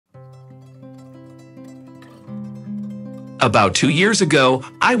About 2 years ago,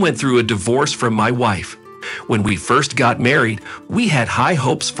 I went through a divorce from my wife. When we first got married, we had high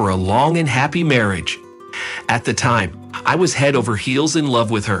hopes for a long and happy marriage. At the time, I was head over heels in love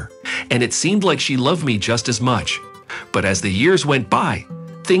with her, and it seemed like she loved me just as much. But as the years went by,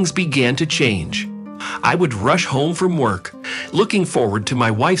 things began to change. I would rush home from work, looking forward to my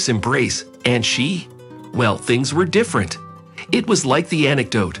wife's embrace, and well, things were different. It was like the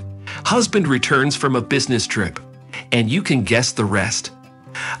anecdote. Husband returns from a business trip, and you can guess the rest.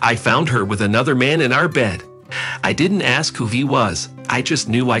 I found her with another man in our bed. I didn't ask who he was. I just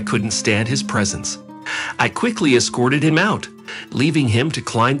knew I couldn't stand his presence. I quickly escorted him out, leaving him to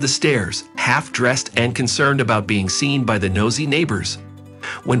climb the stairs, half-dressed and concerned about being seen by the nosy neighbors.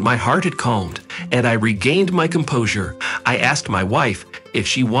 When my heart had calmed and I regained my composure, I asked my wife if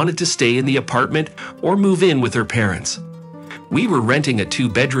she wanted to stay in the apartment or move in with her parents. We were renting a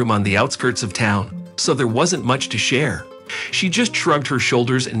 2-bedroom on the outskirts of town, so there wasn't much to share. She just shrugged her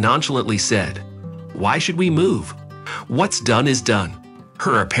shoulders and nonchalantly said, "Why should we move? What's done is done."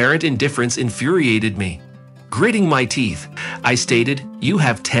 Her apparent indifference infuriated me. Gritting my teeth, I stated, "You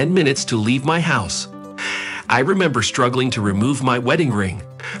have 10 minutes to leave my house." I remember struggling to remove my wedding ring,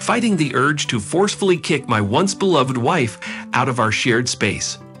 fighting the urge to forcefully kick my once-beloved wife out of our shared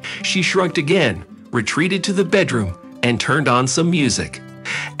space. She shrugged again, retreated to the bedroom, and turned on some music.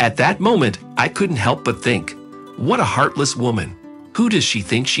 At that moment, I couldn't help but think, what a heartless woman. Who does she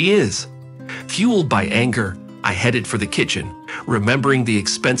think she is? Fueled by anger, I headed for the kitchen, remembering the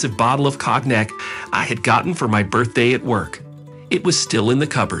expensive bottle of cognac I had gotten for my birthday at work. It was still in the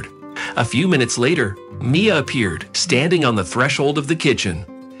cupboard. A few minutes later, Mia appeared, standing on the threshold of the kitchen.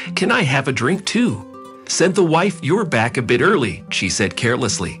 "Can I have a drink too?" "Sent the wife you're back a bit early," she said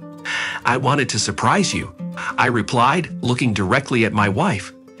carelessly. "I wanted to surprise you," I replied, looking directly at my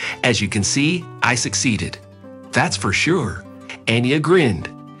wife. "As you can see, I succeeded." "That's for sure." Anya grinned.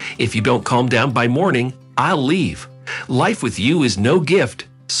 "If you don't calm down by morning, I'll leave. Life with you is no gift,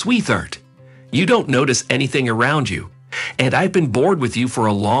 sweetheart. You don't notice anything around you, and I've been bored with you for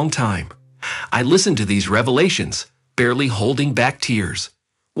a long time." I listened to these revelations, barely holding back tears.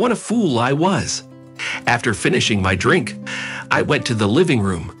 What a fool I was. After finishing my drink, I went to the living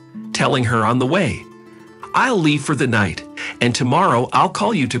room, telling her on the way, "I'll leave for the night, and tomorrow I'll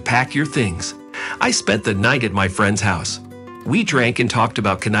call you to pack your things." I spent the night at my friend's house. We drank and talked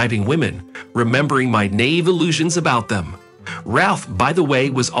about conniving women, remembering my naive illusions about them. Ralph, by the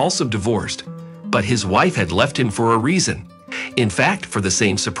way, was also divorced, but his wife had left him for a reason. In fact, for the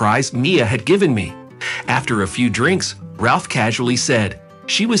same surprise Mia had given me. After a few drinks, Ralph casually said,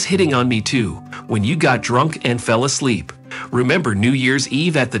 "She was hitting on me too, when you got drunk and fell asleep. Remember New Year's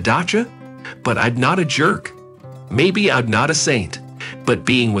Eve at the dacha?" But I'm not a jerk. Maybe I'm not a saint, but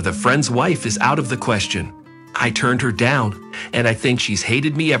being with a friend's wife is out of the question. I turned her down, and I think she's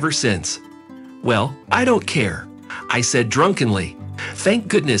hated me ever since. "Well, I don't care," I said drunkenly. "Thank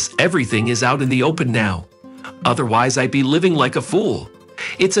goodness everything is out in the open now. Otherwise, I'd be living like a fool.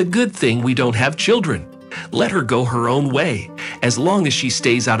 It's a good thing we don't have children. Let her go her own way, as long as she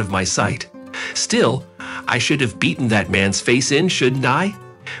stays out of my sight. Still, I should have beaten that man's face in, shouldn't I?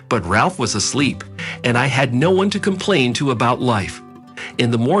 But Ralph was asleep, and I had no one to complain to about life. In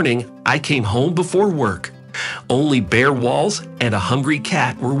the morning, I came home before work. Only bare walls and a hungry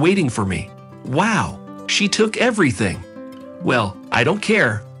cat were waiting for me. Wow, she took everything. Well, I don't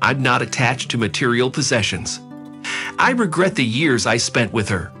care. I'm not attached to material possessions. I regret the years I spent with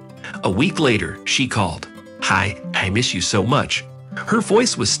her. A week later, she called. "Hi, I miss you so much." Her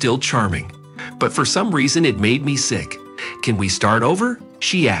voice was still charming, but for some reason it made me sick. "Can we start over?"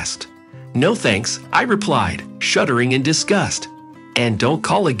 she asked. "No thanks," I replied, shuddering in disgust. "And don't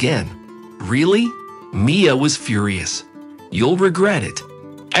call again." "Really?" Mia was furious. "You'll regret it."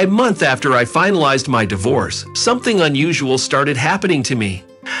 A month after I finalized my divorce, something unusual started happening to me.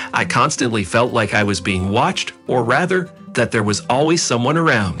 I constantly felt like I was being watched, or rather, that there was always someone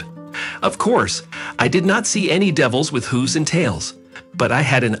around. Of course, I did not see any devils with hooves and tails, but I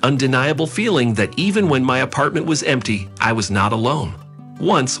had an undeniable feeling that even when my apartment was empty, I was not alone.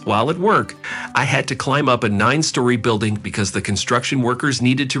 Once, while at work, I had to climb up a 9-story building because the construction workers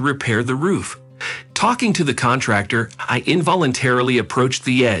needed to repair the roof. Talking to the contractor, I involuntarily approached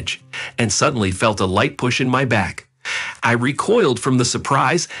the edge and suddenly felt a light push in my back. I recoiled from the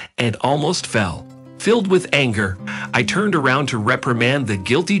surprise and almost fell. Filled with anger, I turned around to reprimand the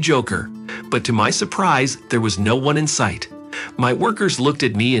guilty joker, but to my surprise, there was no one in sight. My workers looked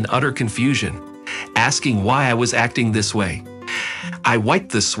at me in utter confusion, asking why I was acting this way. I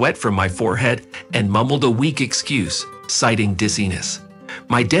wiped the sweat from my forehead and mumbled a weak excuse, citing dizziness.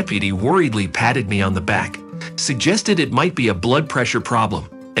 My deputy worriedly patted me on the back, suggested it might be a blood pressure problem,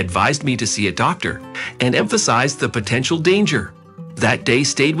 advised me to see a doctor, and emphasized the potential danger. That day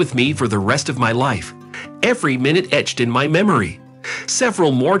stayed with me for the rest of my life, every minute etched in my memory.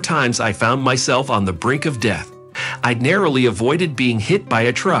 Several more times I found myself on the brink of death. I narrowly avoided being hit by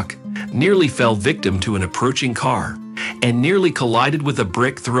a truck, nearly fell victim to an approaching car, and nearly collided with a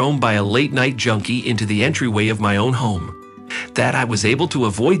brick thrown by a late-night junkie into the entryway of my own home. That I was able to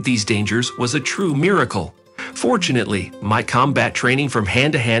avoid these dangers was a true miracle. Fortunately, my combat training from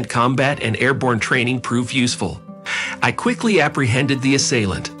hand-to-hand combat and airborne training proved useful. I quickly apprehended the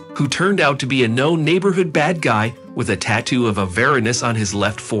assailant, who turned out to be a known neighborhood bad guy with a tattoo of Avernus on his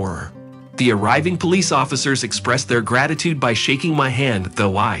left forearm. The arriving police officers expressed their gratitude by shaking my hand,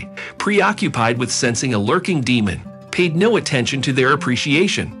 though I, preoccupied with sensing a lurking demon, paid no attention to their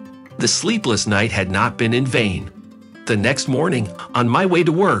appreciation. The sleepless night had not been in vain. The next morning, on my way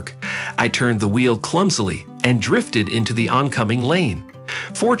to work, I turned the wheel clumsily and drifted into the oncoming lane.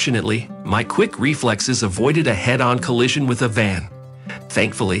 Fortunately, my quick reflexes avoided a head-on collision with a van.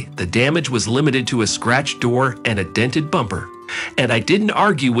 Thankfully, the damage was limited to a scratched door and a dented bumper, and I didn't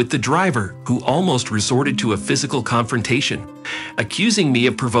argue with the driver, who almost resorted to a physical confrontation, accusing me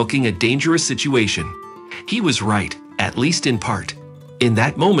of provoking a dangerous situation. He was right, at least in part. In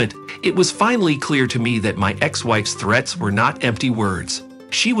that moment, it was finally clear to me that my ex-wife's threats were not empty words.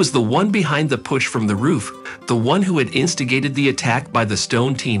 She was the one behind the push from the roof, the one who had instigated the attack by the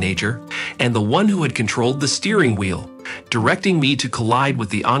stoned teenager, and the one who had controlled the steering wheel, directing me to collide with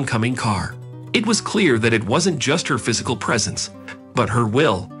the oncoming car. It was clear that it wasn't just her physical presence, but her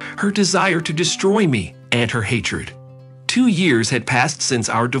will, her desire to destroy me, and her hatred. 2 years had passed since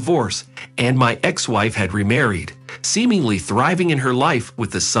our divorce, and my ex-wife had remarried, seemingly thriving in her life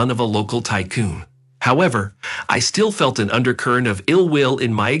with the son of a local tycoon. However, I still felt an undercurrent of ill will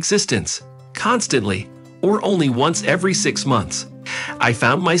in my existence. Constantly, or only once every 6 months, I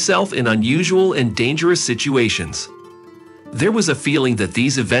found myself in unusual and dangerous situations. There was a feeling that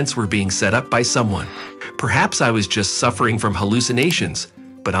these events were being set up by someone. Perhaps I was just suffering from hallucinations,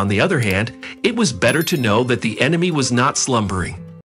 but on the other hand, it was better to know that the enemy was not slumbering.